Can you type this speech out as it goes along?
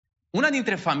Una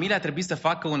dintre familii a trebuit să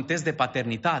facă un test de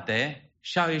paternitate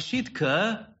și a ieșit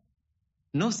că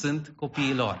nu sunt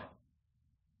copiii lor.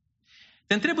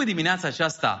 Te întreb în dimineața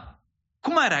aceasta,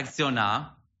 cum ai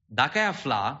reacționa dacă ai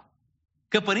afla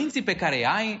că părinții pe care îi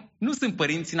ai nu sunt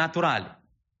părinții naturali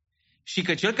și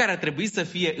că cel care ar trebui să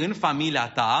fie în familia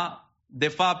ta, de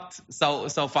fapt,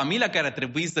 sau familia care ar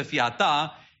trebui să fie a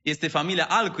ta, este familia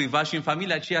altcuiva și în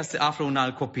familia aceea se află un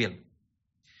alt copil.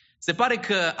 Se pare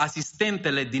că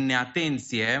asistentele din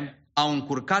neatenție au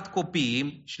încurcat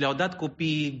copiii și le-au dat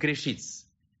copiii greșiți.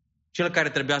 Cel care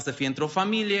trebuia să fie într-o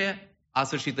familie a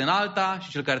sfârșit în alta și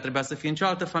cel care trebuia să fie în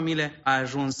cealaltă familie a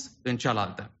ajuns în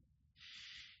cealaltă.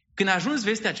 Când a ajuns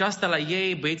vestea aceasta la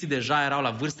ei, băieții deja erau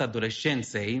la vârsta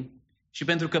adolescenței și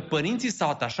pentru că părinții s-au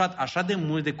atașat așa de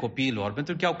mult de copiilor,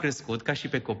 pentru că au crescut ca și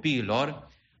pe copiilor,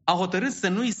 au hotărât să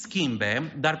nu-i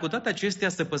schimbe, dar cu toate acestea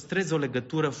să păstreze o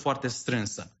legătură foarte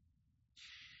strânsă.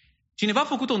 Cineva a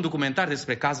făcut un documentar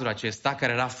despre cazul acesta,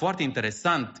 care era foarte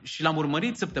interesant și l-am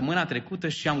urmărit săptămâna trecută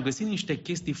și am găsit niște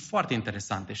chestii foarte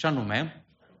interesante. Și anume,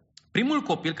 primul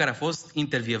copil care a fost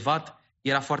intervievat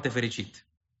era foarte fericit.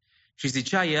 Și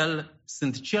zicea el,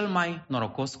 sunt cel mai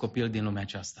norocos copil din lumea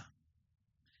aceasta.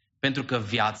 Pentru că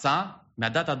viața mi-a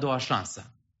dat a doua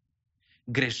șansă.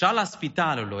 Greșeala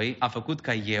spitalului a făcut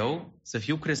ca eu să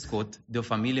fiu crescut de o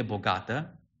familie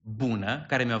bogată, bună,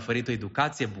 care mi-a oferit o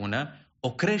educație bună,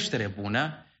 o creștere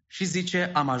bună și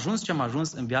zice, am ajuns ce am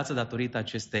ajuns în viață datorită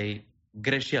acestei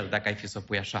greșeli, dacă ai fi să o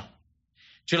pui așa.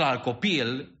 Celălalt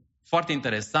copil, foarte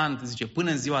interesant, zice,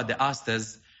 până în ziua de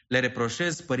astăzi le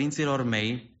reproșez părinților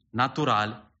mei,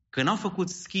 natural, că n-au făcut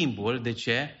schimbul. De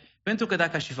ce? Pentru că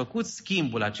dacă aș fi făcut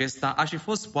schimbul acesta, aș fi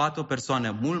fost poate o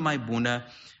persoană mult mai bună,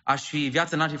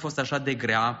 viața n-ar fi fost așa de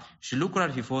grea și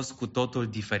lucrurile ar fi fost cu totul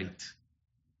diferit.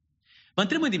 Mă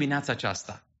întreb în dimineața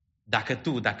aceasta,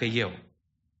 dacă eu,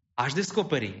 aș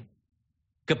descoperi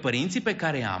că părinții pe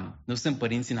care i-am nu sunt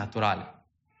părinții naturali,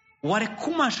 oare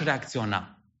cum aș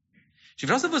reacționa? Și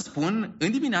vreau să vă spun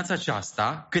în dimineața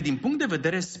aceasta că din punct de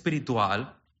vedere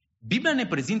spiritual, Biblia ne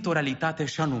prezintă o realitate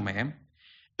și anume,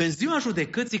 în ziua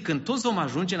judecății când toți vom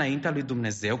ajunge înaintea lui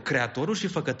Dumnezeu, Creatorul și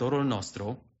Făcătorul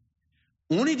nostru,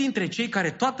 unii dintre cei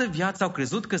care toată viața au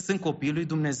crezut că sunt copiii lui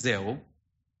Dumnezeu,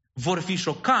 vor fi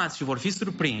șocați și vor fi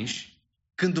surprinși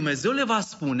când Dumnezeu le va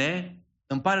spune,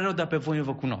 îmi pare rău, dar pe voi nu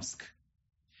vă cunosc.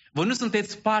 Voi nu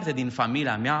sunteți parte din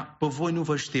familia mea, pe voi nu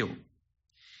vă știu.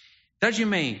 Dragii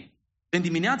mei, în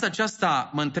dimineața aceasta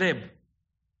mă întreb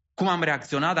cum am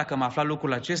reacționat dacă am aflat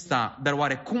lucrul acesta, dar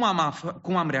oare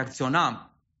cum am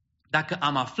reacționat dacă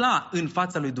am aflat în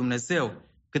fața lui Dumnezeu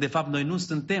că de fapt noi nu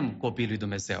suntem copiii lui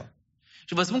Dumnezeu?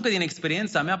 Și vă spun că din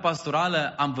experiența mea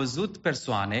pastorală am văzut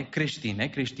persoane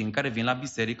creștini care vin la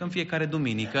biserică în fiecare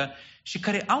duminică și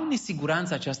care au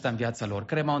nesiguranța aceasta în viața lor,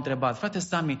 care m-au întrebat, frate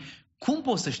Sami, cum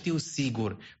pot să știu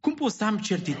sigur? Cum pot să am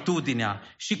certitudinea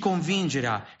și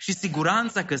convingerea și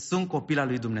siguranța că sunt copil al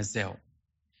lui Dumnezeu?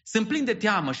 Sunt plin de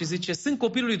teamă și zice, sunt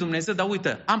copilul lui Dumnezeu, dar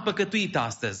uite, am păcătuit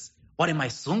astăzi. Oare mai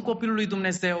sunt copilul lui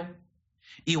Dumnezeu?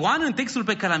 Ioan, în textul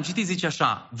pe care l-am citit, zice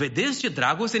așa, vedeți ce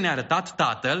dragoste ne-a arătat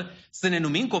Tatăl să ne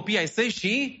numim copii ai săi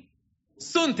și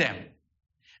suntem.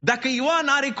 Dacă Ioan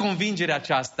are convingerea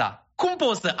aceasta, cum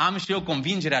poți să am și eu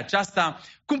convingerea aceasta?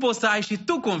 Cum poți să ai și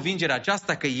tu convingerea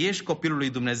aceasta că ești copilul lui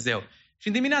Dumnezeu? Și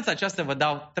în dimineața aceasta vă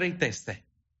dau 3 teste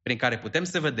prin care putem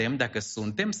să vedem dacă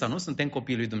suntem sau nu suntem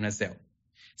copiii lui Dumnezeu.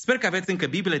 Sper că aveți încă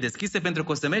Bibliile deschise pentru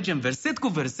că o să mergem verset cu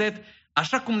verset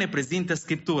așa cum ne prezintă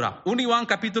Scriptura. 1 Ioan,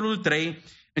 capitolul 3,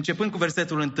 începând cu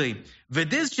versetul 1.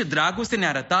 Vedeți ce dragoste ne-a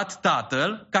arătat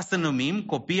Tatăl ca să numim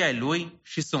copii ai Lui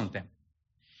și suntem.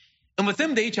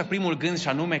 Învățăm de aici primul gând și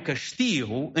anume că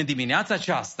știu în dimineața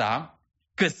aceasta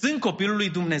că sunt copilul lui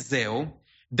Dumnezeu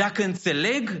dacă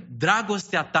înțeleg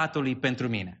dragostea Tatălui pentru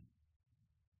mine.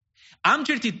 Am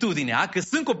certitudinea că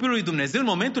sunt copilul lui Dumnezeu în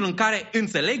momentul în care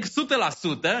înțeleg 100%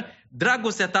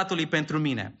 dragostea Tatălui pentru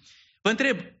mine. Vă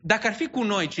întreb, dacă ar fi cu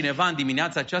noi cineva în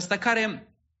dimineața aceasta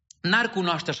care n-ar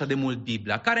cunoaște așa de mult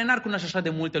Biblia, care n-ar cunoaște așa de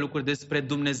multe lucruri despre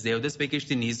Dumnezeu, despre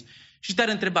creștinism și te-ar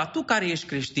întreba, tu care ești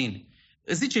creștin?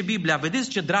 Zice Biblia, vedeți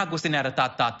ce dragoste ne-a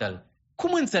arătat Tatăl.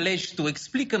 Cum înțelegi tu?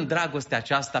 Explică-mi dragostea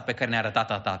aceasta pe care ne-a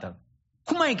arătat Tatăl.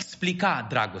 Cum ai explica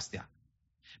dragostea?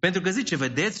 Pentru că zice,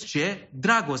 vedeți ce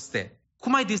dragoste.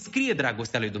 Cum ai descrie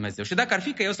dragostea lui Dumnezeu? Și dacă ar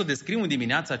fi că eu să o descriu în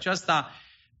dimineața aceasta,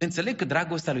 înțeleg că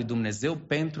dragostea lui Dumnezeu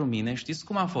pentru mine, știți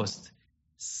cum a fost?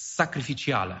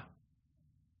 Sacrificială.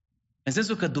 În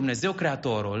sensul că Dumnezeu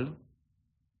Creatorul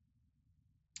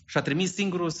și-a trimis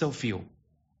singurul său fiu,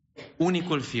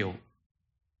 unicul fiu,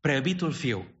 preaiubitul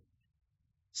fiu,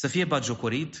 să fie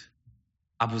batjocorit,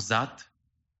 abuzat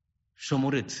și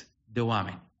omorât de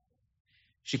oameni.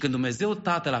 Și când Dumnezeu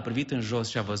Tatăl a privit în jos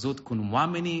și a văzut cum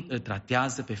oamenii îl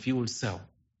tratează pe Fiul Său,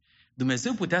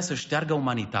 Dumnezeu putea să șteargă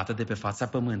umanitatea de pe fața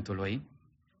pământului,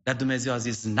 dar Dumnezeu a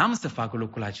zis, n-am să fac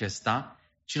lucrul acesta,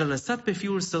 ci l-a lăsat pe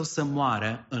Fiul Său să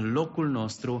moară în locul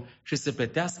nostru și să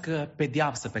plătească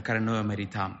pedeapsa pe care noi o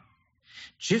meritam.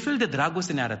 Ce fel de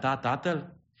dragoste ne-a arătat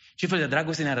Tatăl? Ce fel de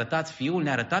dragoste ne-a arătat Fiul?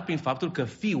 Ne-a arătat prin faptul că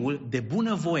Fiul, de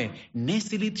bunăvoie,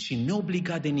 nesilit și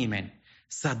neobligat de nimeni,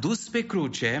 s-a dus pe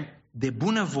cruce de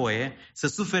bunăvoie să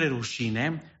sufere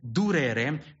rușine,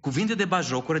 durere, cuvinte de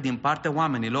batjocură din partea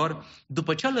oamenilor,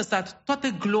 după ce a lăsat toată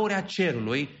gloria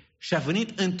cerului și a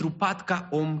venit întrupat ca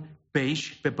om pe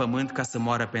aici, pe pământ, ca să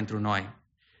moară pentru noi.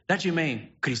 Dragii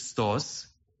mei,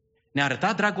 Hristos ne-a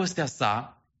arătat dragostea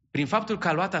sa prin faptul că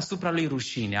a luat asupra lui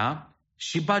rușinea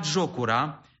și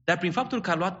batjocura, dar prin faptul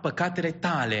că a luat păcatele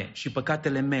tale și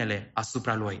păcatele mele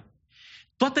asupra lui.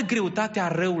 Toată greutatea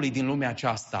răului din lumea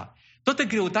aceasta, toată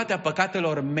greutatea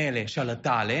păcatelor mele și ale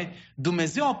tale,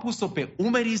 Dumnezeu a pus-o pe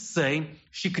umerii săi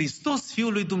și Hristos,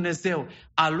 Fiul lui Dumnezeu,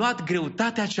 a luat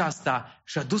greutatea aceasta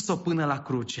și a dus-o până la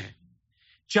cruce.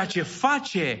 Ceea ce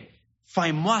face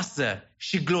faimoasă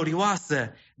și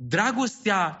glorioasă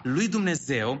dragostea lui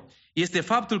Dumnezeu este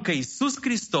faptul că Iisus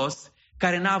Hristos,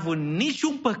 care n-a avut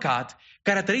niciun păcat,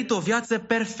 care a trăit o viață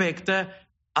perfectă,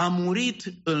 a murit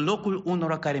în locul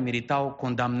unora care meritau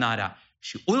condamnarea.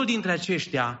 Și unul dintre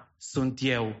aceștia sunt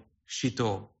eu și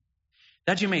tu.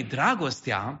 Dragii mei,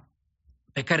 dragostea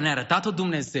pe care ne-a arătat-o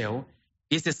Dumnezeu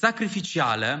este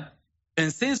sacrificială în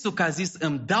sensul că a zis,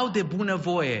 îmi dau de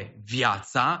bunăvoie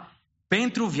viața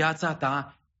pentru viața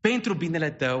ta, pentru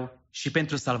binele tău și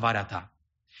pentru salvarea ta.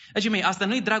 Dragii mei, asta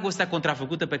nu e dragostea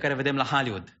contrafăcută pe care o vedem la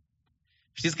Hollywood.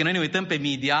 Știți că noi ne uităm pe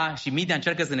media și media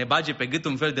încearcă să ne bage pe gât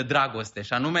un fel de dragoste.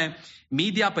 Și anume,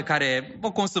 media pe care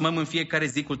o consumăm în fiecare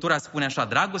zi, cultura spune așa,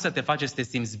 dragostea te face să te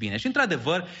simți bine. Și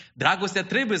într-adevăr, dragostea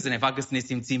trebuie să ne facă să ne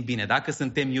simțim bine, dacă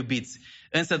suntem iubiți.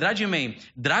 Însă, dragii mei,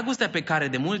 dragostea pe care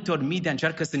de multe ori media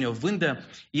încearcă să ne-o vândă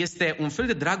este un fel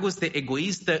de dragoste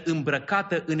egoistă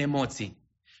îmbrăcată în emoții.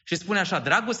 Și spune așa,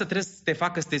 dragostea trebuie să te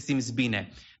facă să te simți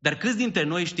bine. Dar câți dintre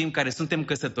noi știm care suntem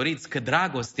căsătoriți că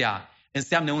dragostea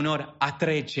înseamnă uneori a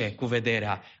trece cu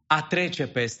vederea, a trece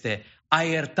peste, a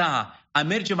ierta, a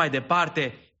merge mai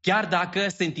departe, chiar dacă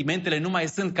sentimentele nu mai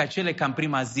sunt ca cele ca în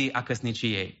prima zi a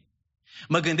căsniciei.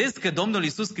 Mă gândesc că Domnul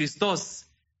Iisus Hristos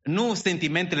nu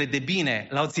sentimentele de bine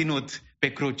l-au ținut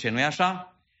pe cruce, nu-i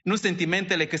așa? Nu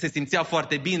sentimentele că se simțea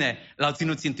foarte bine l-au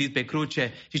ținut țintuit pe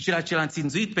cruce, ci ceea ce l-a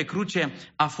țintuit pe cruce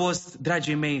a fost,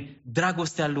 dragii mei,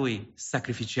 dragostea lui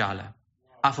sacrificială.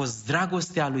 A fost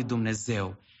dragostea lui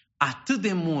Dumnezeu. Atât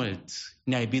de mult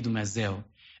ne-a iubit Dumnezeu,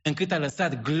 încât a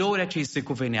lăsat gloria ce îi se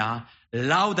cuvenea,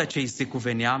 lauda ce îi se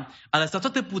cuvenea, a lăsat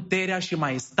toată puterea și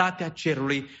maestatea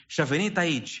cerului și a venit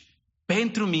aici,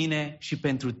 pentru mine și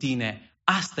pentru tine.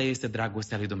 Asta este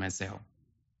dragostea lui Dumnezeu.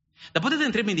 Dar poate te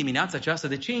întrebi în dimineața aceasta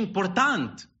de ce e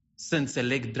important să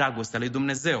înțeleg dragostea lui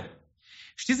Dumnezeu.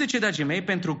 Știți de ce, dragii mei?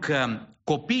 Pentru că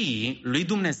copiii lui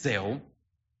Dumnezeu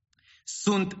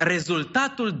sunt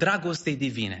rezultatul dragostei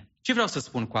divine. Ce vreau să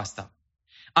spun cu asta?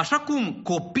 Așa cum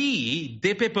copiii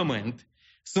de pe pământ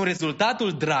sunt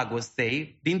rezultatul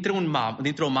dragostei dintre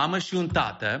o mamă și un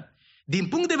tată, din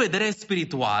punct de vedere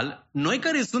spiritual, noi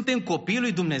care suntem copiii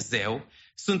lui Dumnezeu,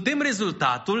 suntem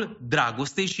rezultatul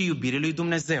dragostei și iubirii lui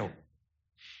Dumnezeu.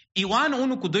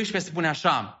 Ioan 1:12 spune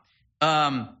așa,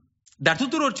 dar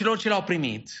tuturor celor ce l-au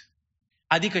primit,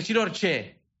 adică celor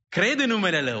ce cred în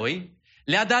numele Lui,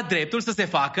 le-a dat dreptul să se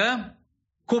facă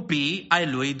copii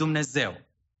ai lui Dumnezeu.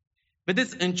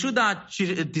 Vedeți, în ciuda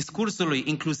discursului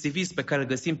inclusivist pe care îl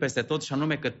găsim peste tot, și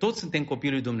anume că toți suntem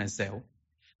copiii lui Dumnezeu,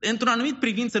 într-un anumit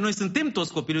privință noi suntem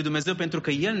toți copiii lui Dumnezeu pentru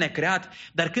că El ne-a creat,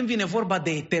 dar când vine vorba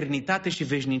de eternitate și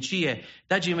veșnicie,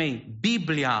 dragii mei,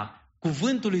 Biblia,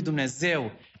 cuvântul lui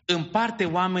Dumnezeu, împarte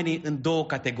oamenii în două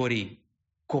categorii.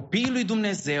 Copiii lui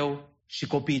Dumnezeu și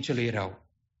copiii celui rău.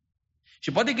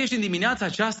 Și poate că ești în dimineața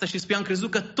aceasta și spui, am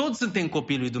crezut că toți suntem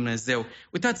copiii lui Dumnezeu.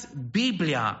 Uitați,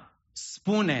 Biblia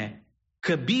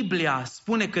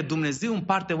spune că Dumnezeu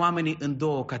împarte oamenii în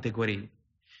două categorii.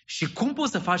 Și cum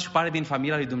poți să faci parte din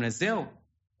familia lui Dumnezeu?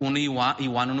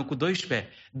 Ioan 1:12.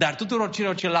 Dar tuturor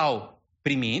celor ce l-au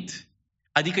primit,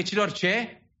 adică celor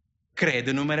ce cred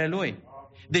în numele Lui.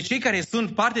 Deci cei care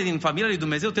sunt parte din familia lui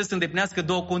Dumnezeu trebuie să îndeplinească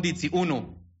două condiții.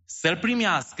 1, să-L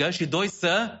primească și 2,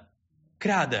 să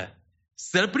creadă.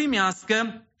 Să-L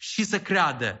primească și să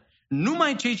creadă.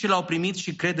 Numai cei ce l-au primit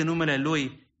și cred în numele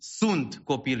Lui sunt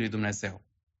copiii lui Dumnezeu.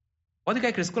 Poate că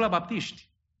ai crescut la baptiști,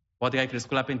 poate că ai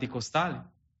crescut la penticostali,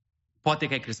 poate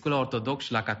că ai crescut la ortodoxi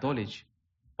și la catolici,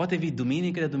 poate vii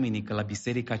duminică de duminică la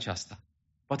biserica aceasta,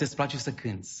 poate îți place să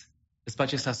cânți, îți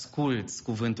place să asculți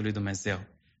cuvântul lui Dumnezeu.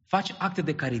 Faci acte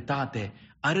de caritate,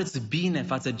 arăți bine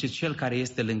față de cel care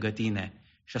este lângă tine.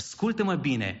 Și ascultă-mă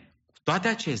bine, cu toate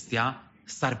acestea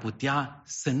s-ar putea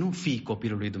să nu fii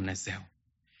copilul lui Dumnezeu.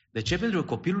 De ce? Pentru că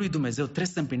copilul lui Dumnezeu trebuie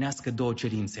să împlinească două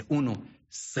cerințe. 1,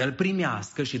 să-L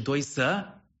primească și 2, să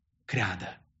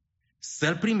creadă.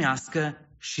 Să-L primească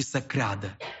și să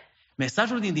creadă.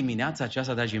 Mesajul din dimineața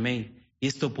aceasta, dragii mei,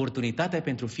 este oportunitatea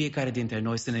pentru fiecare dintre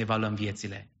noi să ne evaluăm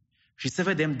viețile. Și să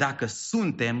vedem dacă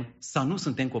suntem sau nu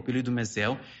suntem copilul lui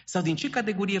Dumnezeu sau din ce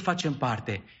categorie facem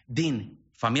parte. Din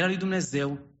familia lui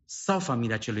Dumnezeu sau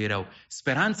familia celui rău.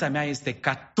 Speranța mea este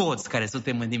ca toți care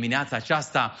suntem în dimineața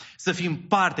aceasta să fim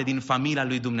parte din familia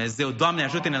lui Dumnezeu. Doamne,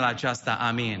 ajută-ne la aceasta.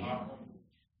 Amin.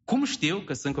 Cum știu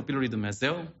că sunt copilul lui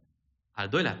Dumnezeu? Al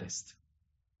doilea test.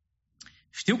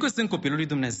 Știu că sunt copilul lui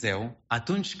Dumnezeu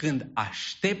atunci când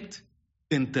aștept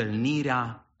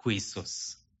întâlnirea cu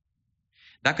Isus.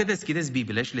 Dacă deschideți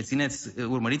Biblie și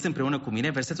urmăriți împreună cu mine,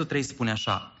 versetul 3 spune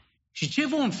așa. Și ce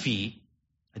vom fi,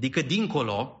 adică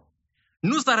dincolo,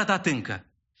 nu s-a arătat încă.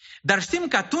 Dar știm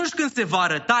că atunci când se va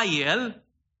arăta El,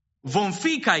 vom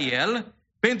fi ca El,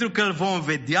 pentru că îl vom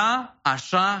vedea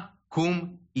așa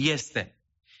cum este.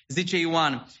 Zice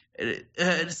Ioan,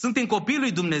 suntem copii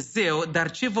lui Dumnezeu,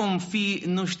 dar ce vom fi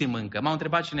nu știm încă. M-a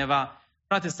întrebat cineva,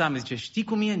 frate Sami, zice, știi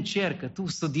cum e în cer, că tu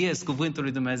studiezi cuvântul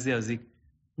lui Dumnezeu? Zic,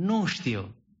 nu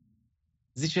știu.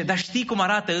 Zice, dar știi cum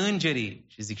arată îngerii?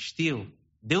 Și zic, știu.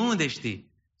 De unde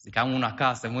știi? Zic, am unul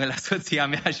acasă, mă uit la soția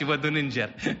mea și văd un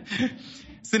înger.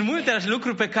 Sunt multe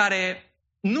lucruri pe care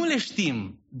nu le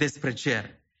știm despre cer.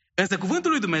 Însă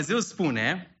cuvântul lui Dumnezeu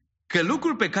spune că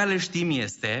lucrul pe care le știm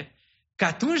este că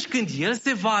atunci când El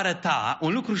se va arăta,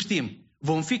 un lucru știm,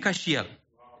 vom fi ca și El.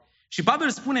 Și Pavel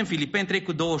spune în Filipeni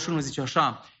 3:21, zice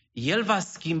așa, El va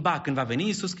schimba, când va veni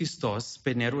Iisus Hristos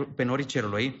pe norii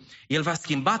cerului, El va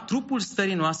schimba trupul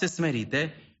stării noastre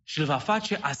smerite și îl va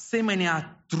face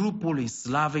asemenea trupului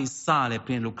slavei sale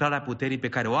prin lucrarea puterii pe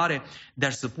care o are de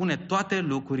a-și supune toate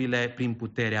lucrurile prin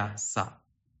puterea sa.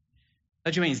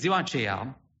 Dragii mei, în ziua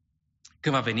aceea,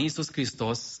 când va veni Iisus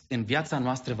Hristos, în viața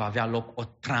noastră va avea loc o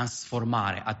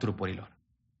transformare a trupurilor.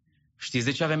 Știți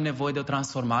de ce avem nevoie de o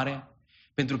transformare?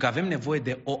 Pentru că avem nevoie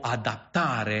de o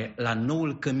adaptare la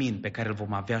noul cămin pe care îl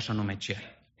vom avea, și anume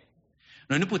cer.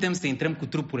 Noi nu putem să intrăm cu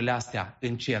trupurile astea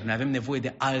în cer. Noi avem nevoie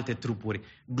de alte trupuri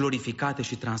glorificate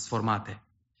și transformate.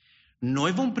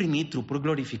 Noi vom primi trupuri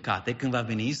glorificate când va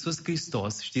veni Iisus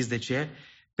Hristos. Știți de ce?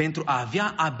 Pentru a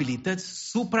avea abilități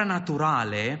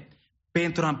supranaturale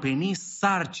pentru a împlini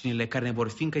sarcinile care ne vor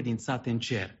fi încredințate în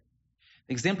cer.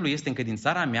 De exemplu, este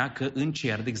încredințarea mea că în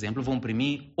cer, de exemplu, vom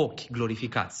primi ochi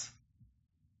glorificați.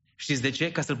 Știți de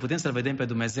ce? Ca să-L putem să-L vedem pe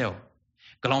Dumnezeu.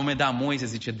 Că la un moment dat Moise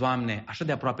zice, Doamne, așa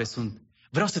de aproape sunt,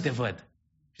 vreau să te văd.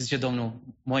 Și zice Domnul,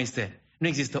 Moise, nu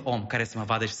există om care să mă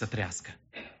vadă și să trăiască.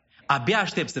 Abia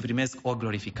aștept să primesc ochi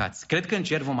glorificați. Cred că în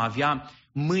cer vom avea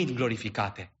mâini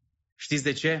glorificate. Știți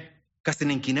de ce? Ca să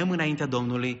ne închinăm înaintea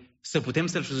Domnului, să putem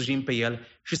să-L slujim pe El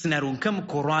și să ne aruncăm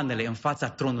coroanele în fața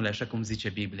tronului, așa cum zice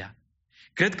Biblia.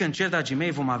 Cred că în cer, dragii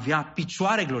mei, vom avea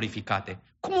picioare glorificate.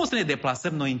 Cum o să ne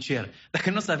deplasăm noi în cer dacă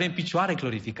nu o să avem picioare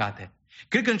glorificate?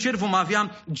 Cred că în cer vom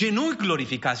avea genunchi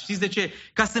glorificați. Știți de ce?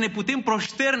 Ca să ne putem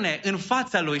proșterne în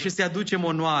fața Lui și să-i aducem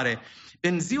onoare.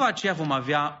 În ziua aceea vom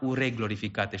avea urechi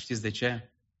glorificate. Știți de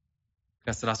ce?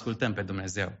 Ca să-L ascultăm pe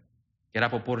Dumnezeu. Era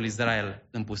poporul Israel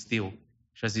în pustiu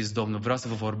și a zis, Domnul, vreau să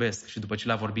vă vorbesc. Și după ce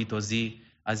l-a vorbit o zi,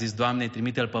 a zis, Doamne,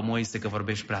 trimite-L pe Moise că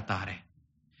vorbești prea tare.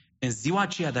 În ziua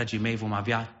aceea, dragii mei, vom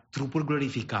avea trupuri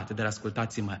glorificate, dar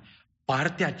ascultați-mă,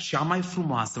 partea cea mai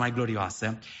frumoasă, mai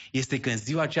glorioasă, este că în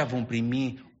ziua aceea vom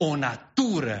primi o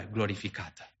natură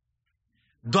glorificată.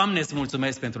 Doamne, îți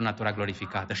mulțumesc pentru natura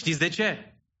glorificată. Știți de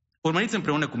ce? Urmăriți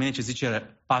împreună cu mine ce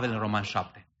zice Pavel în Roman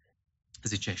 7.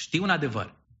 Zice, știu un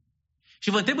adevăr. Și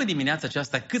vă întreb în dimineața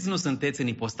aceasta câți nu sunteți în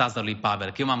ipostaza lui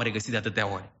Pavel, că eu m-am regăsit de atâtea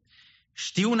ori.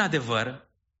 Știu un adevăr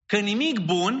că nimic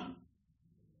bun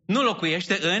nu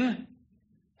locuiește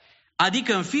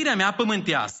adică în firea mea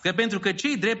pământească, pentru că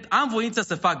cei drept am voință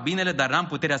să fac binele, dar n-am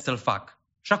puterea să-l fac.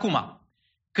 Și acum,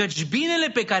 căci binele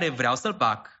pe care vreau să-l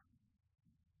fac,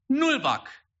 nu-l fac.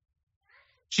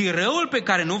 Ci răul pe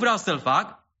care nu vreau să-l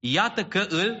fac, iată că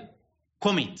îl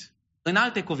comit. În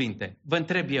alte cuvinte, vă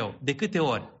întreb eu, de câte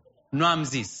ori nu am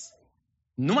zis,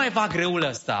 nu mai fac răul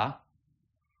ăsta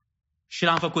și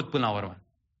l-am făcut până la urmă.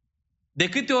 De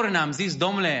câte ori ne-am zis,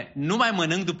 Domnule, nu mai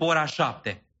mănânc după ora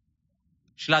 7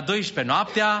 și la 12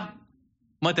 noaptea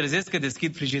mă trezesc că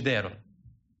deschid frigiderul.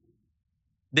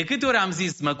 De câte ori am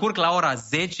zis, mă curc la ora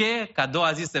 10 ca a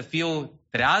doua zi să fiu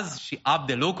treaz și apt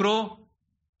de lucru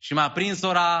și m-a prins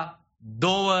ora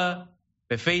 2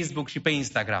 pe Facebook și pe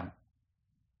Instagram.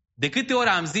 De câte ori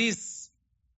am zis,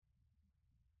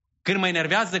 când mă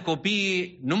enervează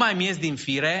copiii, nu mai ies din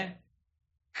fire,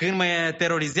 când mă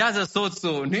terorizează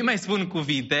soțul, nu-i mai spun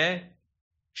cuvinte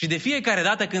și de fiecare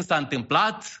dată când s-a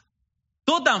întâmplat,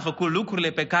 tot am făcut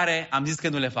lucrurile pe care am zis că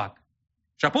nu le fac.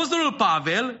 Și Apostolul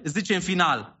Pavel zice în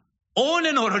final, o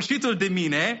nenorocitul de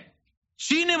mine,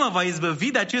 cine mă va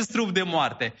izbăvi de acest trup de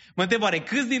moarte? Mă întreb, oare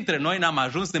câți dintre noi n-am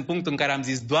ajuns în punctul în care am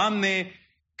zis, Doamne,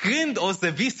 când o să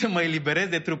vii să mă eliberez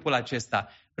de trupul acesta?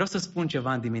 Vreau să spun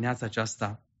ceva în dimineața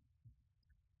aceasta.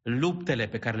 Luptele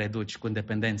pe care le duci cu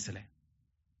dependențele,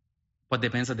 poate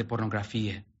dependența de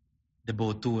pornografie, de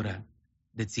băutură,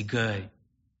 de țigări,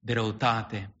 de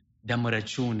răutate, de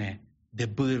amărăciune, de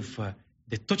bârfă,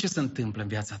 de tot ce se întâmplă în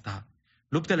viața ta.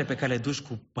 Luptele pe care le duci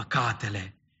cu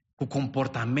păcatele, cu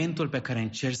comportamentul pe care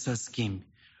încerci să-l schimbi.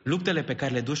 Luptele pe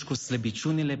care le duci cu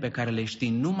slăbiciunile pe care le știi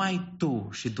numai tu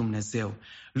și Dumnezeu.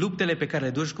 Luptele pe care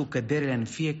le duci cu căderile în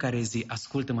fiecare zi.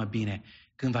 Ascultă-mă bine,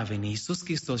 când va veni Iisus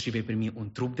Hristos și vei primi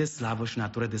un trup de slavă și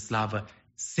natură de slavă,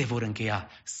 se vor încheia.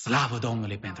 Slavă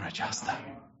Domnului pentru aceasta!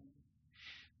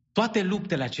 Toate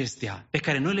luptele acestea pe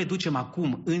care noi le ducem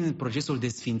acum în procesul de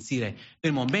sfințire,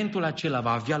 în momentul acela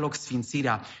va avea loc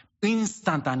sfințirea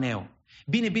instantaneu.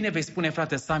 Bine vei spune,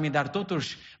 frate Sami, dar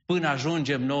totuși până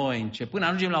ajungem noi, până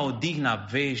ajungem la odihna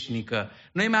veșnică,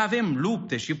 noi mai avem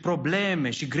lupte și probleme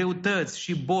și greutăți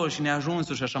și boli și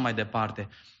neajunsuri și așa mai departe.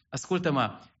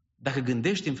 Ascultă-mă, dacă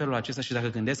gândești în felul acesta și dacă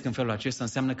gândesc în felul acesta,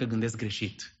 înseamnă că gândesc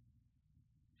greșit.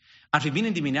 Ar fi bine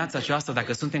în dimineața aceasta,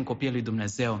 dacă suntem copiii lui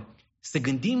Dumnezeu, să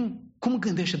gândim cum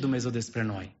gândește Dumnezeu despre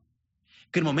noi.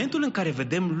 Că în momentul în care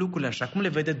vedem lucrurile așa cum le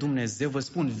vede Dumnezeu, vă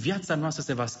spun, viața noastră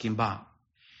se va schimba.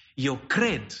 Eu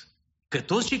cred că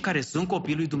toți cei care sunt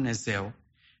copiii lui Dumnezeu,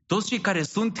 toți cei care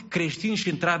sunt creștini și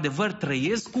într-adevăr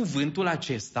trăiesc cuvântul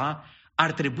acesta,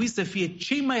 ar trebui să fie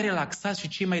cei mai relaxați și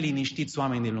cei mai liniștiți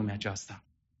oameni din lumea aceasta.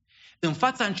 În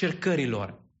fața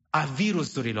încercărilor, a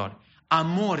virusurilor, a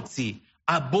morții,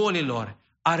 a bolilor,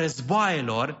 a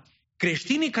războaielor,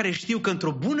 creștinii care știu că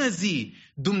într-o bună zi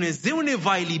Dumnezeu ne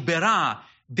va elibera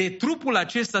de trupul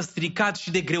acesta stricat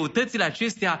și de greutățile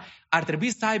acestea, ar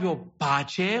trebui să aibă o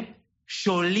pace și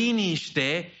o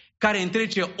liniște care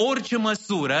întrece orice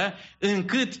măsură,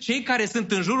 încât cei care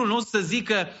sunt în jurul nostru să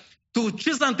zică, tu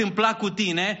ce s-a întâmplat cu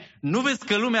tine, nu vezi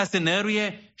că lumea se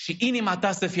năruie și inima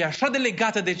ta să fie așa de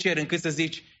legată de cer încât să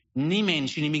zici, nimeni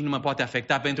și nimic nu mă poate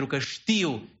afecta pentru că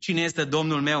știu cine este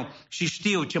Domnul meu și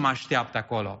știu ce mă așteaptă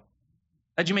acolo.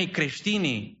 Dragii mei,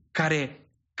 creștinii care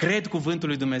cred cuvântul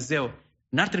lui Dumnezeu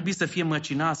n-ar trebui să fie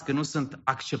măcinați că nu sunt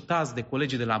acceptați de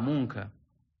colegii de la muncă.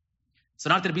 Să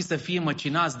n-ar trebui să fie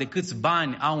măcinați de câți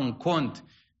bani au în cont,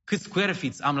 câți square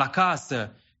feet am la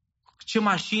casă, ce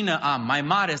mașină am, mai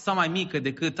mare sau mai mică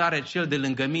decât are cel de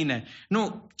lângă mine.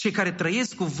 Nu, cei care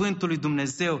trăiesc cuvântul lui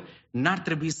Dumnezeu n-ar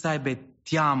trebui să aibă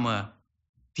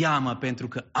teamă pentru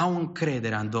că au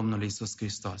încrederea în Domnul Iisus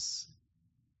Hristos.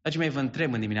 Dragii mei, vă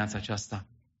întreb în dimineața aceasta,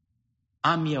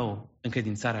 am eu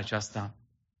încredințarea aceasta?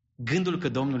 Gândul că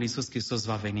Domnul Iisus Hristos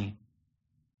va veni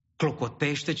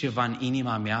clocotește ceva în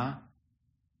inima mea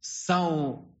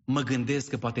sau mă gândesc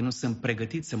că poate nu sunt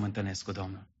pregătit să mă întâlnesc cu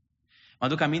Domnul? Mă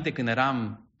aduc aminte când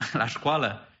eram la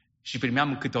școală și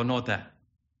primeam câte o notă.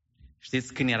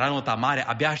 Știți, când era nota mare,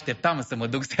 abia așteptam să mă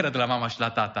duc seara de la mama și la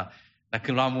tata. Dar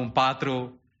când luam un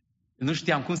 4, nu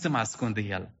știam cum să mă ascund de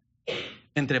el.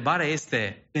 Întrebarea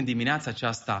este, în dimineața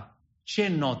aceasta, ce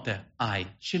notă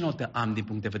ai? Ce notă am din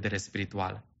punct de vedere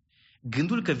spiritual?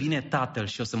 Gândul că vine Tatăl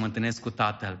și o să mă întâlnesc cu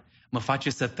Tatăl mă face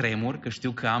să tremur, că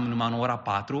știu că am numai ora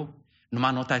 4,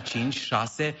 numai nota 5,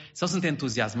 6, sau sunt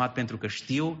entuziasmat pentru că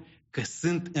știu că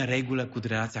sunt în regulă cu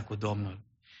relația cu Domnul.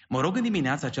 Mă rog în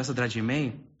dimineața aceasta, dragii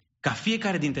mei, ca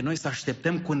fiecare dintre noi să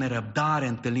așteptăm cu nerăbdare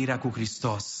întâlnirea cu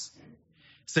Hristos.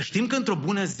 Să știm că într-o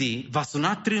bună zi va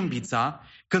suna trâmbița,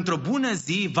 că într-o bună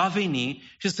zi va veni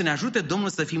și să ne ajute Domnul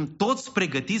să fim toți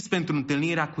pregătiți pentru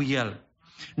întâlnirea cu El.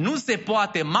 Nu se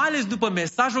poate, mai ales după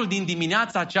mesajul din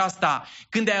dimineața aceasta,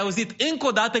 când ai auzit încă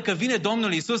o dată că vine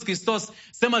Domnul Iisus Hristos,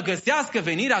 să mă găsească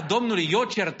venirea Domnului eu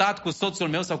certat cu soțul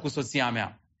meu sau cu soția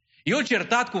mea. Eu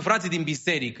certat cu frații din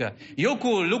biserică, eu cu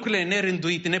lucrurile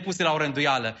nerânduite, nepuse la o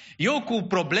rânduială, eu cu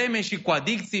probleme și cu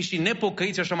adicții și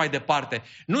nepocăiți și așa mai departe.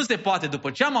 Nu se poate,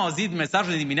 după ce am auzit mesajul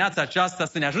din dimineața aceasta,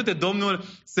 să ne ajute Domnul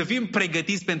să fim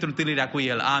pregătiți pentru întâlnirea cu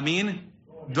El. Amin?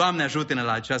 Doamne, ajută-ne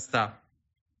la aceasta.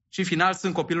 Și în final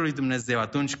sunt copilul lui Dumnezeu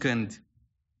atunci când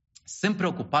sunt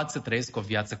preocupat să trăiesc o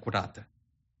viață curată.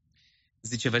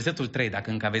 Zice versetul 3,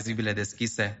 dacă încă aveți Bibliile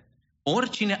deschise,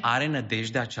 oricine are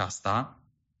nădejdea aceasta,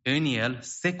 în el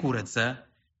se curăță,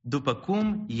 după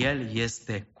cum el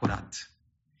este curat.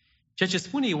 Ceea ce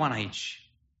spune Ioan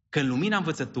aici, că în lumina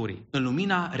învățăturii, în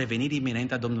lumina revenirii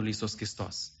iminente a Domnului Iisus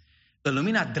Hristos, în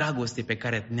lumina dragostei pe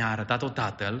care ne-a arătat-o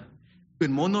Tatăl,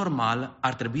 în mod normal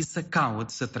ar trebui să caut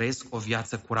să trăiesc o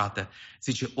viață curată.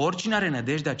 Zice, oricine are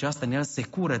nădejdea aceasta în el se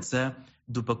curăță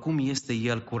după cum este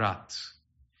el curat.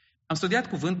 Am studiat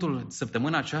cuvântul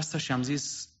săptămâna aceasta și am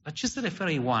zis, la ce se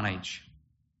referă Ioan aici?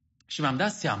 Și mi-am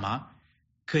dat seama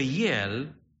că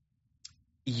el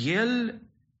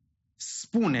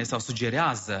spune sau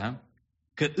sugerează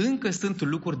că încă sunt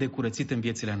lucruri de curățit în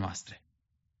viețile noastre.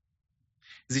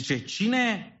 Zice,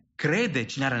 cine crede,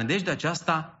 cine are nădejdea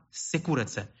aceasta, se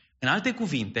curăță. În alte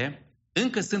cuvinte,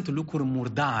 încă sunt lucruri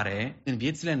murdare în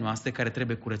viețile noastre care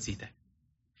trebuie curățite.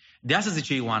 De asta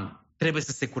zice Ioan, trebuie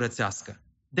să se curățească.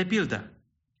 De pildă,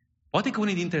 poate că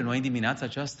unii dintre noi în dimineața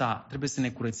aceasta trebuie să ne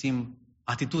curățim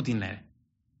atitudinile,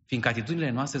 fiindcă atitudinile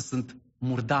noastre sunt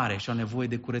murdare și au nevoie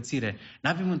de curățire.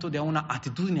 N-avem întotdeauna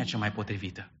atitudinea cea mai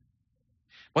potrivită.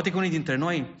 Poate că unii dintre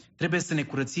noi trebuie să ne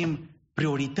curățim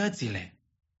prioritățile.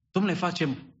 Dom'le,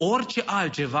 facem orice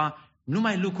altceva,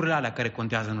 numai lucrurile alea care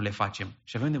contează nu le facem.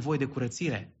 Și avem nevoie de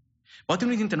curățire. Poate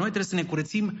unii dintre noi trebuie să ne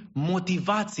curățim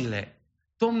motivațiile.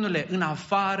 Domnule, în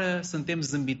afară suntem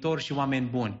zâmbitori și oameni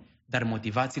buni, dar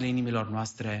motivațiile inimilor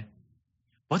noastre,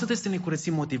 poate trebuie să ne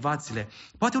curățim motivațiile.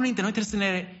 Poate unii dintre noi trebuie să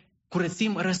ne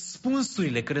curățim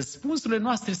răspunsurile, că răspunsurile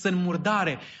noastre sunt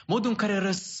murdare, modul în care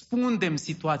răspundem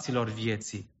situațiilor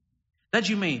vieții.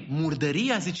 Dragii mei,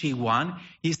 murdăria, zice Ioan,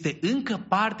 este încă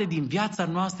parte din viața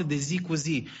noastră de zi cu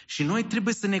zi. Și noi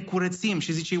trebuie să ne curățim.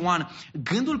 Și zice Ioan,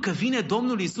 gândul că vine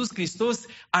Domnul Iisus Hristos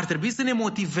ar trebui să ne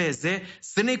motiveze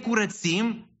să ne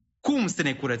curățim. Cum să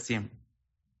ne curățim?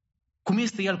 Cum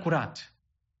este El curat?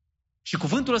 Și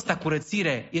cuvântul ăsta,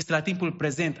 curățire, este la timpul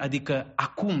prezent, adică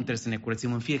acum trebuie să ne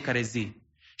curățim în fiecare zi.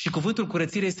 Și cuvântul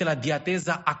curățire este la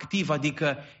diateza activă,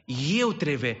 adică eu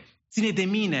trebuie, ține de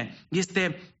mine,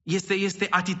 este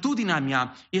atitudinea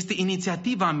mea, este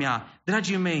inițiativa mea.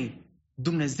 Dragii mei,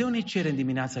 Dumnezeu ne cere în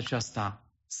dimineața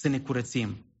aceasta să ne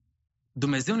curățim.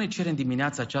 Dumnezeu ne cere în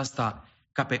dimineața aceasta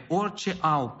ca pe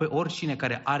oricine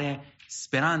care are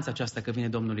speranța aceasta că vine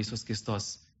Domnul Iisus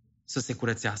Hristos să se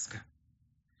curățească.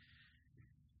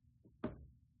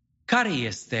 Care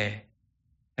este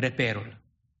reperul?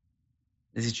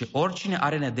 Zice, oricine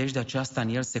are nădejdea aceasta în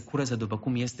el se curăță după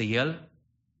cum este el.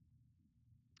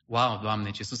 Wow,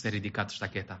 Doamne, ce sus s-a ridicat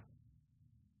ștacheta.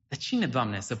 Dar cine,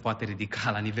 Doamne, se poate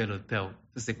ridica la nivelul tău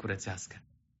să se curățească?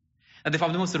 Dar de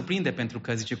fapt nu mă surprinde pentru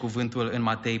că zice cuvântul în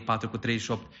Matei 4:38,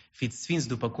 fiți sfinți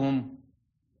după cum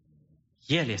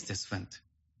El este sfânt.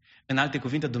 În alte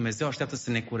cuvinte, Dumnezeu așteaptă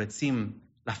să ne curățim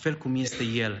la fel cum este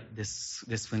El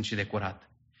de sfânt și de curat.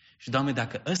 Și, Doamne,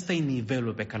 dacă ăsta e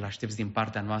nivelul pe care îl aștepți din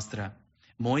partea noastră,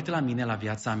 mă uit la mine, la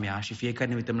viața mea și fiecare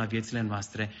ne uităm la viețile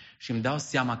noastre și îmi dau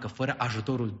seama că fără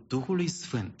ajutorul Duhului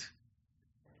Sfânt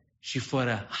și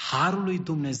fără harul lui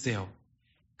Dumnezeu,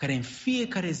 care în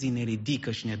fiecare zi ne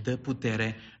ridică și ne dă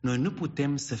putere, noi nu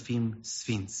putem să fim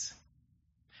sfinți.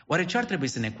 Oare ce ar trebui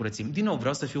să ne curățim? Din nou,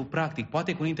 vreau să fiu practic.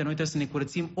 Poate că unii dintre noi trebuie să ne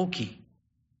curățim ochii.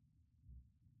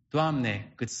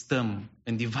 Doamne, cât stăm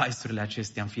în device-urile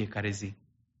acestea în fiecare zi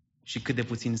și cât de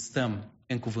puțin stăm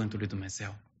în cuvântul lui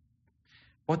Dumnezeu.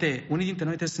 Poate unii dintre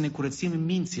noi trebuie să ne curățim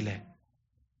mințile.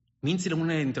 Mințile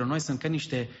unele dintre noi sunt ca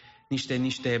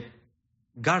niște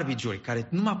garbage-uri care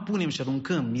numai punem și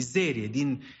aruncăm mizerie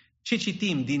din ce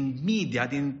citim, din media,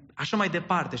 din așa mai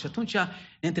departe. Și atunci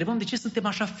ne întrebăm de ce suntem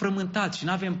așa frământați și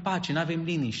nu avem pace, nu avem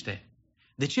liniște.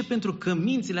 De ce? Pentru că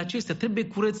mințile acestea trebuie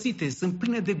curățite, sunt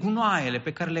pline de gunoaiele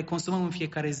pe care le consumăm în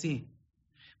fiecare zi.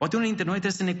 Poate unii dintre noi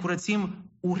trebuie să ne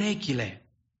curățim urechile.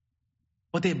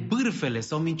 Poate bârfele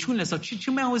sau minciunile sau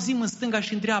ce mai auzim în stânga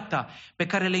și în dreapta pe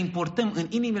care le importăm în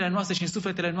inimile noastre și în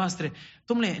sufletele noastre.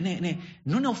 Dom'le,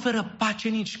 nu ne oferă pace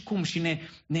nici cum și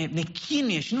ne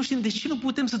chinuie și nu știm de ce nu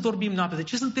putem să dormim noaptea. De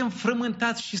ce suntem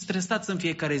frământați și stresați în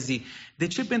fiecare zi? De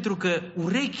ce? Pentru că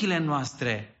urechile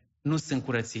noastre nu sunt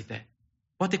curățite.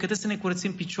 Poate că trebuie să ne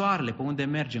curățim picioarele pe unde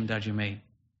mergem, dragii mei.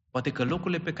 Poate că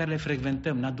locurile pe care le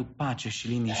frecventăm n-aduc pace și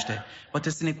liniște. Poate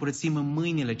să ne curățim în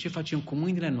mâinile. Ce facem cu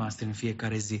mâinile noastre în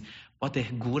fiecare zi?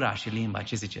 Poate gura și limba.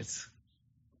 Ce ziceți?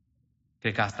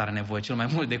 Cred că asta are nevoie cel mai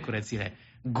mult de curățire.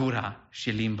 Gura și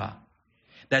limba.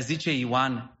 Dar zice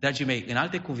Ioan, dragii mei, în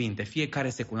alte cuvinte, fiecare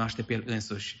se cunoaște pe el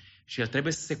însuși. Și el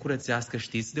trebuie să se curățească,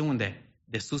 știți de unde?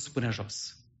 De sus până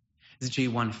jos. Zice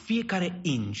Ioan, fiecare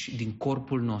inch din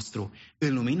corpul nostru,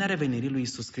 în lumina revenirii lui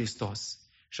Iisus Hristos,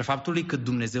 și a faptului că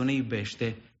Dumnezeu ne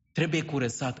iubește, trebuie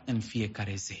curățat în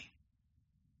fiecare zi.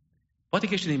 Poate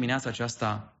că ești în dimineața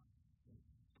aceasta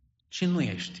și nu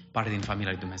ești parte din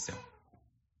familia lui Dumnezeu.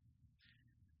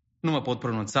 Nu mă pot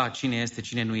pronunța cine este,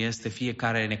 cine nu este,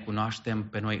 fiecare ne cunoaștem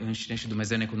pe noi înșine și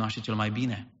Dumnezeu ne cunoaște cel mai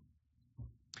bine.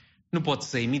 Nu pot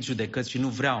să emit judecăți și nu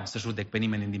vreau să judec pe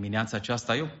nimeni în dimineața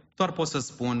aceasta. Eu doar pot să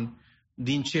spun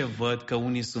din ce văd că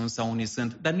unii sunt sau unii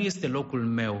sunt, dar nu este locul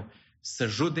meu să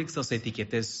judec sau să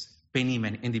etichetez pe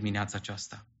nimeni în dimineața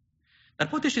aceasta. Dar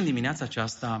poate și în dimineața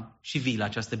aceasta și vii la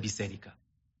această biserică.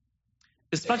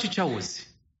 Îți place ce auzi?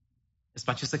 Îți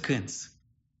place să cânți?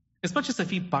 Îți place să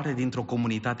fii parte dintr-o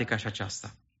comunitate ca și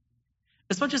aceasta?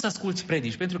 Îți place să asculți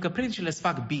predici, pentru că predicile îți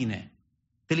fac bine,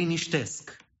 te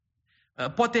liniștesc.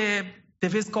 Poate te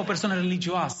vezi ca o persoană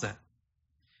religioasă.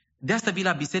 De asta vii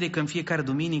la biserică în fiecare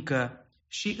duminică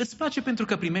și îți place pentru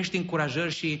că primești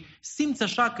încurajări și simți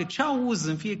așa că ce auzi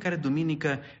în fiecare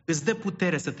duminică îți dă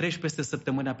putere să treci peste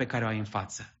săptămâna pe care o ai în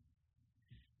față.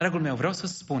 Dragul meu, vreau să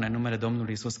spun în numele Domnului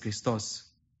Iisus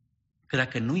Hristos că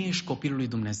dacă nu ești copilul lui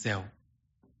Dumnezeu,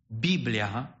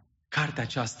 Biblia, cartea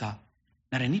aceasta,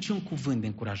 n-are niciun cuvânt de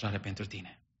încurajare pentru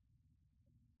tine.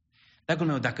 Dragul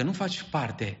meu, dacă nu faci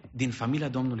parte din familia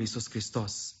Domnului Iisus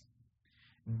Hristos,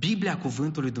 Biblia,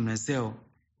 cuvântul lui Dumnezeu,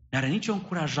 n-are nicio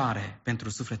încurajare pentru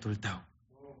sufletul tău.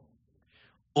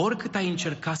 Oricât ai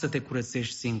încercat să te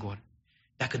curățești singur,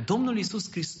 dacă Domnul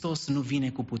Iisus Hristos nu vine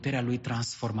cu puterea Lui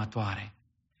transformatoare,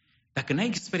 dacă n-ai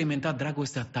experimentat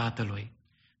dragostea Tatălui,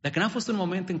 dacă n-a fost un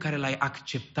moment în care l-ai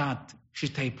acceptat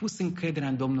și te-ai pus încrederea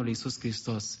în Domnul Iisus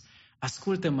Hristos,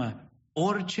 ascultă-mă,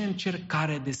 orice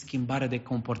încercare de schimbare de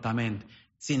comportament,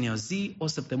 ține o zi, o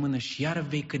săptămână și iar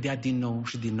vei cădea din nou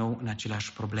și din nou în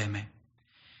aceleași probleme.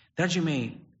 Dragii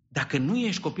mei, dacă nu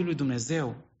ești copilul lui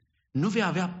Dumnezeu, nu vei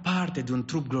avea parte de un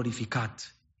trup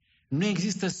glorificat. Nu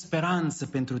există speranță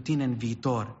pentru tine în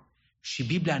viitor și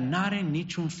Biblia n-are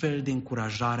niciun fel de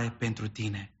încurajare pentru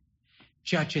tine.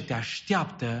 Ceea ce te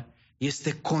așteaptă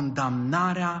este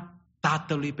condamnarea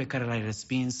Tatălui pe care l-ai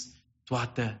respins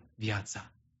toată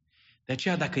viața. De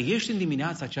aceea, dacă ești în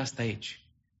dimineața aceasta aici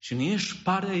și nu ești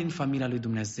parte din familia lui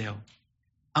Dumnezeu,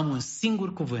 am un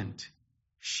singur cuvânt.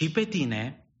 Și pe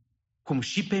tine, cum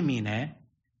și pe mine,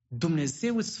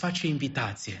 Dumnezeu îți face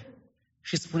invitație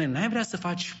și spune, n-ai vrea să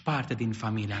faci parte din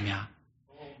familia mea?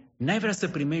 N-ai vrea să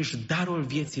primești darul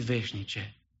vieții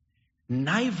veșnice?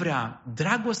 N-ai vrea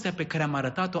dragostea pe care am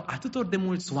arătat-o atâtor de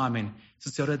mulți oameni să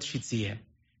ți-o arăt și ție?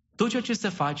 Tot ceea ce să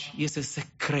faci este să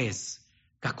crezi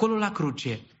că acolo la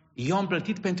cruce eu am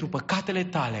plătit pentru păcatele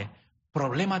tale,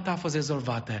 problema ta a fost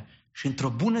rezolvată și într-o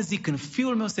bună zi când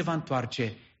Fiul meu se va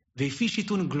întoarce, vei fi și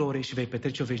tu în glorie și vei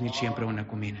petrece o veșnicie împreună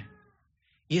cu mine.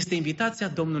 Este invitația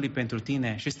Domnului pentru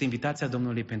tine și este invitația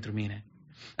Domnului pentru mine.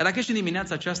 Dar dacă ești în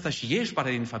dimineața aceasta și ești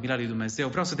parte din familia lui Dumnezeu,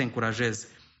 vreau să te încurajez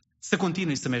să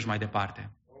continui să mergi mai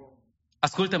departe.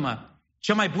 Ascultă-mă,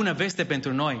 cea mai bună veste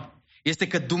pentru noi este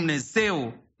că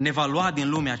Dumnezeu ne va lua din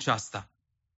lumea aceasta.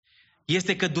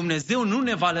 Este că Dumnezeu nu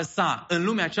ne va lăsa în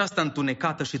lumea aceasta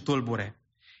întunecată și tulbure.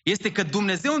 Este că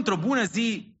Dumnezeu într-o bună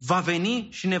zi va veni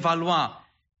și ne va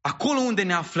lua acolo unde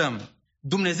ne aflăm.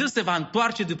 Dumnezeu se va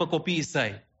întoarce după copiii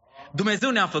săi. Dumnezeu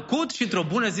ne-a făcut și într-o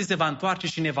bună zi se va întoarce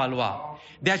și ne va lua.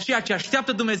 De aceea ce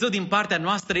așteaptă Dumnezeu din partea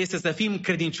noastră este să fim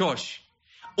credincioși.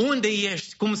 Unde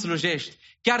ești, cum slujești,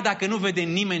 chiar dacă nu vede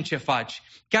nimeni ce faci,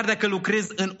 chiar dacă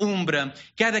lucrezi în umbră,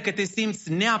 chiar dacă te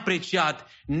simți neapreciat,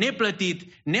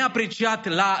 neplătit, neapreciat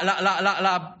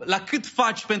la cât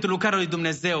faci pentru lucrarea lui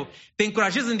Dumnezeu, te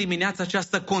încurajez în dimineața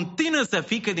aceasta, continuă să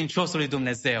fii credinciosul lui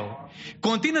Dumnezeu.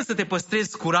 Continuă să te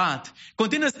păstrezi curat,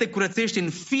 continuă să te curățești în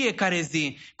fiecare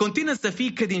zi, continuă să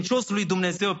fii credinciosul lui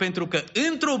Dumnezeu, pentru că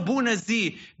într-o bună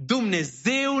zi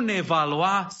Dumnezeu ne va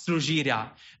lua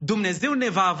slujirea. Dumnezeu ne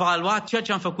va evalua ceea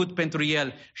ce am făcut pentru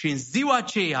El și în ziua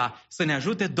aceea să ne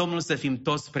ajute Domnul să fim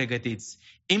toți pregătiți.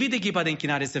 Invit echipa de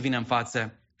închinare să vină în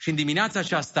față și în dimineața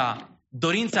aceasta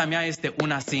dorința mea este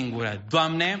una singură.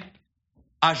 Doamne,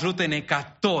 ajută-ne ca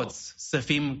toți să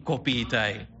fim copiii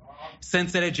Tăi. Să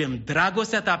înțelegem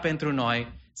dragostea Ta pentru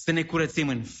noi, să ne curățim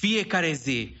în fiecare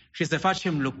zi și să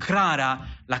facem lucrarea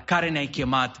la care ne-ai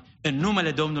chemat în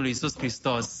numele Domnului Iisus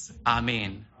Hristos.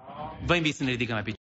 Amin. Vă invit să ne ridicăm pe picioare.